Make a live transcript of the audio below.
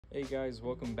Hey guys,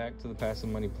 welcome back to the Passive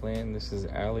Money Plan. This is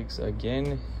Alex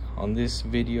again. On this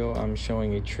video, I'm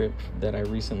showing a trip that I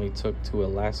recently took to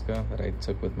Alaska that I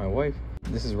took with my wife.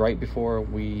 This is right before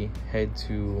we head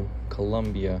to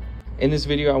Colombia. In this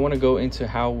video, I want to go into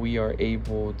how we are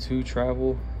able to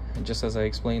travel, just as I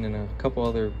explained in a couple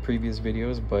other previous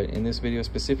videos. But in this video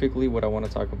specifically, what I want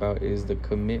to talk about is the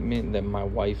commitment that my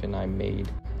wife and I made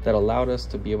that allowed us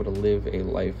to be able to live a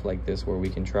life like this, where we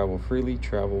can travel freely,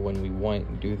 travel when we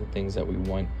want, do the things that we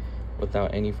want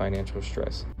without any financial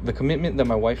stress. The commitment that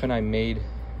my wife and I made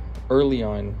early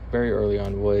on, very early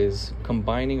on, was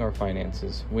combining our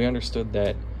finances. We understood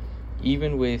that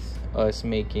even with us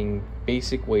making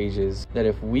basic wages, that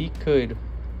if we could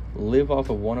live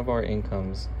off of one of our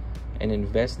incomes and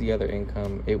invest the other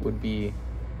income, it would be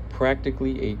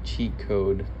practically a cheat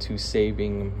code to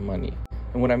saving money.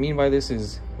 And what I mean by this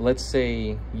is, let's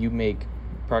say you make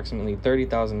approximately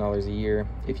 $30,000 a year.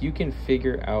 If you can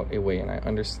figure out a way, and I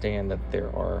understand that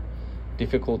there are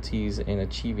difficulties in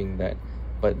achieving that,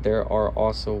 but there are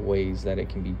also ways that it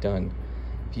can be done.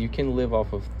 If you can live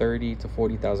off of $30,000 to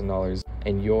 $40,000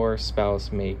 and your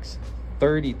spouse makes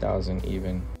 $30,000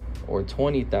 even, or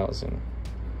 $20,000,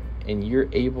 and you're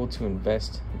able to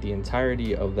invest the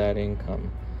entirety of that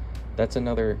income, that's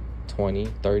another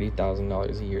 $20,000,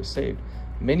 $30,000 a year saved.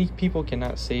 Many people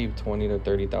cannot save $20,000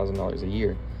 to $30,000 a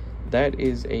year. That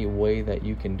is a way that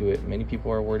you can do it. Many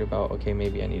people are worried about, okay,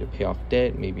 maybe I need to pay off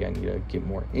debt, maybe I need to get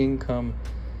more income.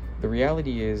 The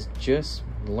reality is, just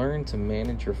learn to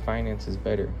manage your finances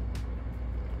better.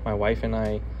 My wife and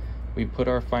I, we put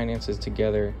our finances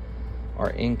together, our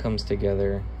incomes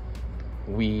together.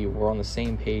 We were on the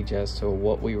same page as to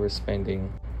what we were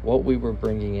spending, what we were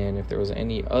bringing in, if there was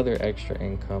any other extra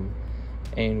income,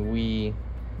 and we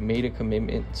made a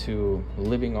commitment to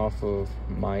living off of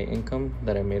my income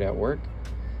that I made at work,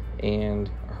 and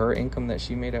her income that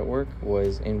she made at work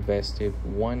was invested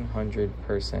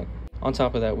 100%. On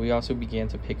top of that, we also began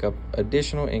to pick up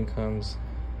additional income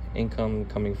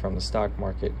coming from the stock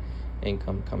market,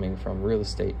 income coming from real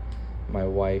estate. My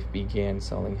wife began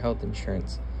selling health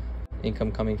insurance,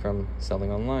 income coming from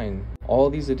selling online. All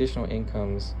these additional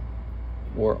incomes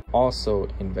were also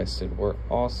invested, were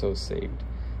also saved.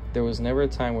 There was never a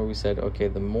time where we said, okay,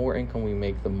 the more income we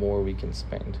make, the more we can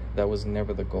spend. That was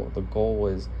never the goal. The goal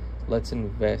was, let's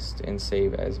invest and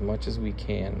save as much as we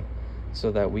can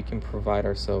so that we can provide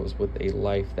ourselves with a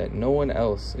life that no one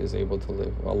else is able to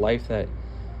live, a life that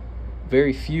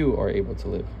very few are able to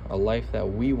live, a life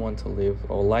that we want to live,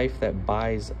 a life that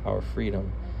buys our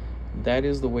freedom. That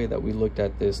is the way that we looked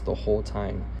at this the whole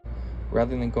time.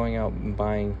 Rather than going out and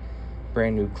buying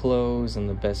brand new clothes and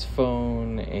the best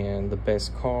phone and the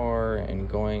best car and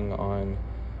going on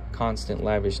constant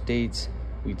lavish dates,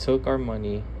 we took our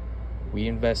money, we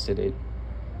invested it,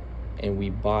 and we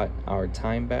bought our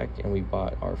time back and we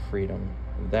bought our freedom.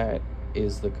 That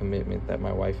is the commitment that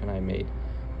my wife and I made,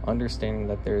 understanding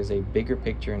that there is a bigger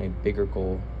picture and a bigger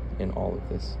goal in all of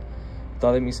this. With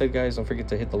all that being said, guys, don't forget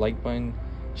to hit the like button,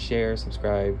 share,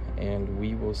 subscribe, and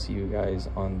we will see you guys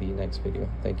on the next video.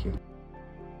 Thank you.